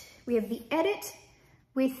edit. We have the edit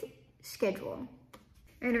with schedule.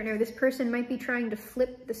 I don't know, this person might be trying to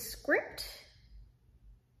flip the script.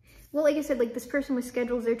 Well, like I said, like this person with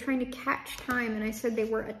schedules, they're trying to catch time, and I said they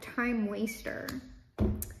were a time waster.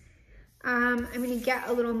 I'm gonna get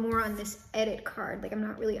a little more on this edit card. Like I'm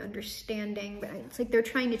not really understanding, but it's like they're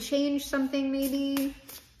trying to change something maybe,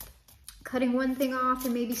 cutting one thing off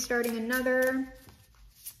and maybe starting another.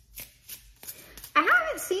 I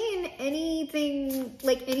haven't seen anything,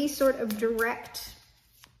 like any sort of direct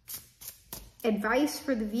advice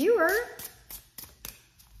for the viewer,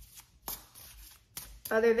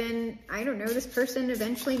 other than, I don't know, this person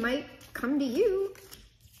eventually might come to you.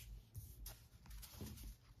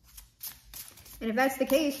 And if that's the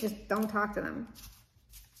case, just don't talk to them.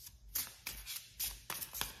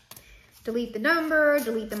 Delete the number,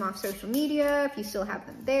 delete them off social media if you still have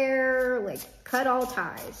them there, like cut all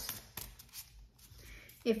ties.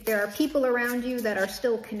 If there are people around you that are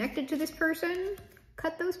still connected to this person,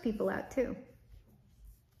 cut those people out too.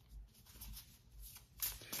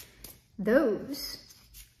 Those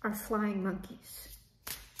are flying monkeys.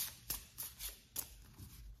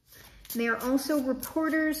 They are also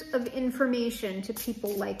reporters of information to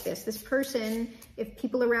people like this. This person, if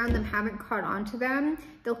people around them haven't caught on to them,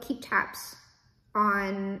 they'll keep tabs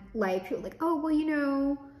on like people like, oh, well, you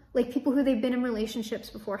know, like people who they've been in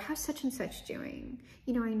relationships before. How's such and such doing?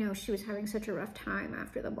 You know, I know she was having such a rough time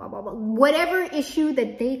after the blah, blah, blah. Whatever issue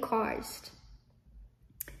that they caused.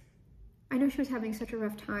 I know she was having such a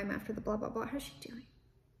rough time after the blah, blah, blah. How's she doing?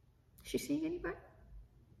 Is she seeing anybody?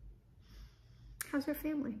 How's her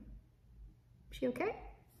family? Is she okay?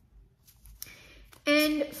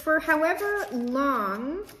 And for however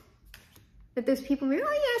long that those people may, oh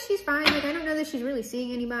yeah, she's fine. Like, I don't know that she's really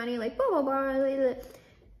seeing anybody. Like, blah, blah, blah.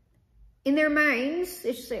 In their minds,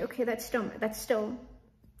 it's just like, okay, that is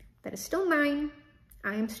still mine.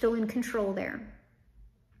 I am still in control there.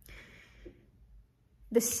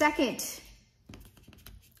 The second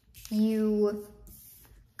you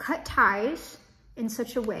cut ties in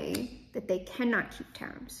such a way that they cannot keep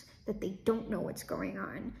tabs, that they don't know what's going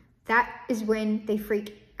on, that is when they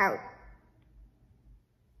freak out.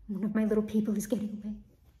 One of my little people is getting away.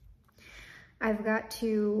 I've got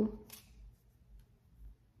to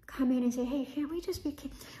come in and say, hey, can't we just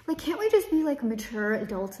be like mature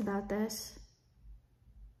adults about this?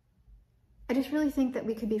 I just really think that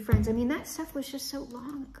we could be friends. I mean, that stuff was just so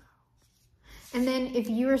long ago. And then if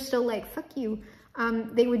you were still like, fuck you,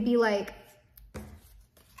 they would be like,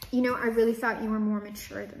 you know, I really thought you were more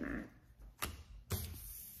mature than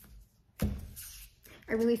that.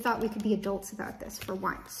 I really thought we could be adults about this for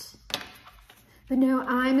once. But no,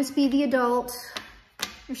 I must be the adult.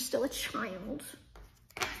 You're still a child.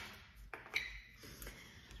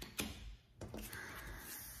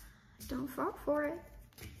 Don't fall for it.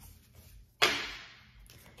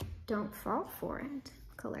 Don't fall for it,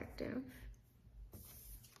 collective.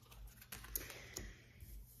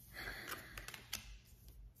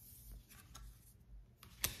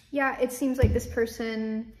 Yeah, it seems like this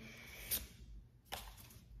person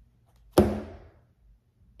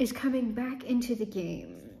is coming back into the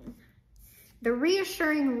game. The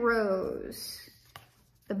reassuring rose,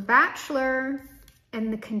 the bachelor,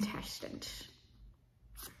 and the contestant.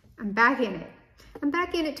 I'm back in it. I'm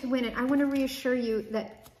back in it to win it. I want to reassure you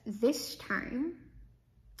that this time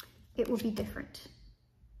it will be different.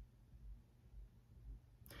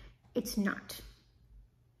 It's not.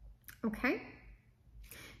 Okay?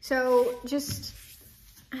 So just,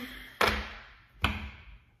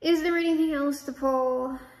 is there anything else to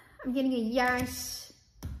pull? I'm getting a yes.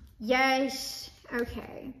 Yes.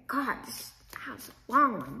 Okay. God, this was a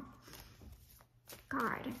long one.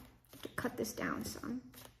 God, I have to cut this down some.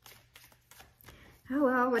 Oh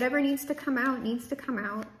well, whatever needs to come out needs to come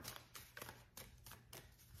out.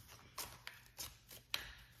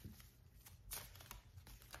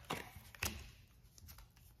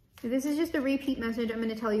 If this is just a repeat message, I'm going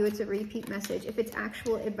to tell you it's a repeat message. If it's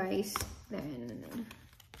actual advice, then...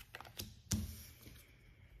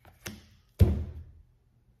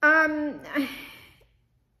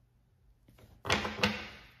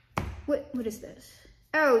 What is this?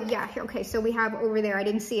 Oh, yeah. Okay, so we have over there, I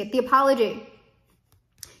didn't see it. The apology.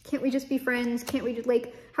 Can't we just be friends? Can't we just,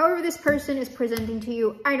 like, however this person is presenting to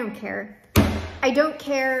you, I don't care. I don't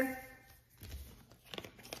care.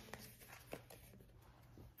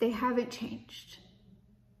 They haven't changed.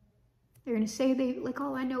 They're going to say they, like,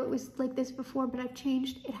 oh, I know it was like this before, but I've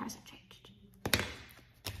changed. It hasn't changed.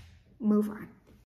 Move on.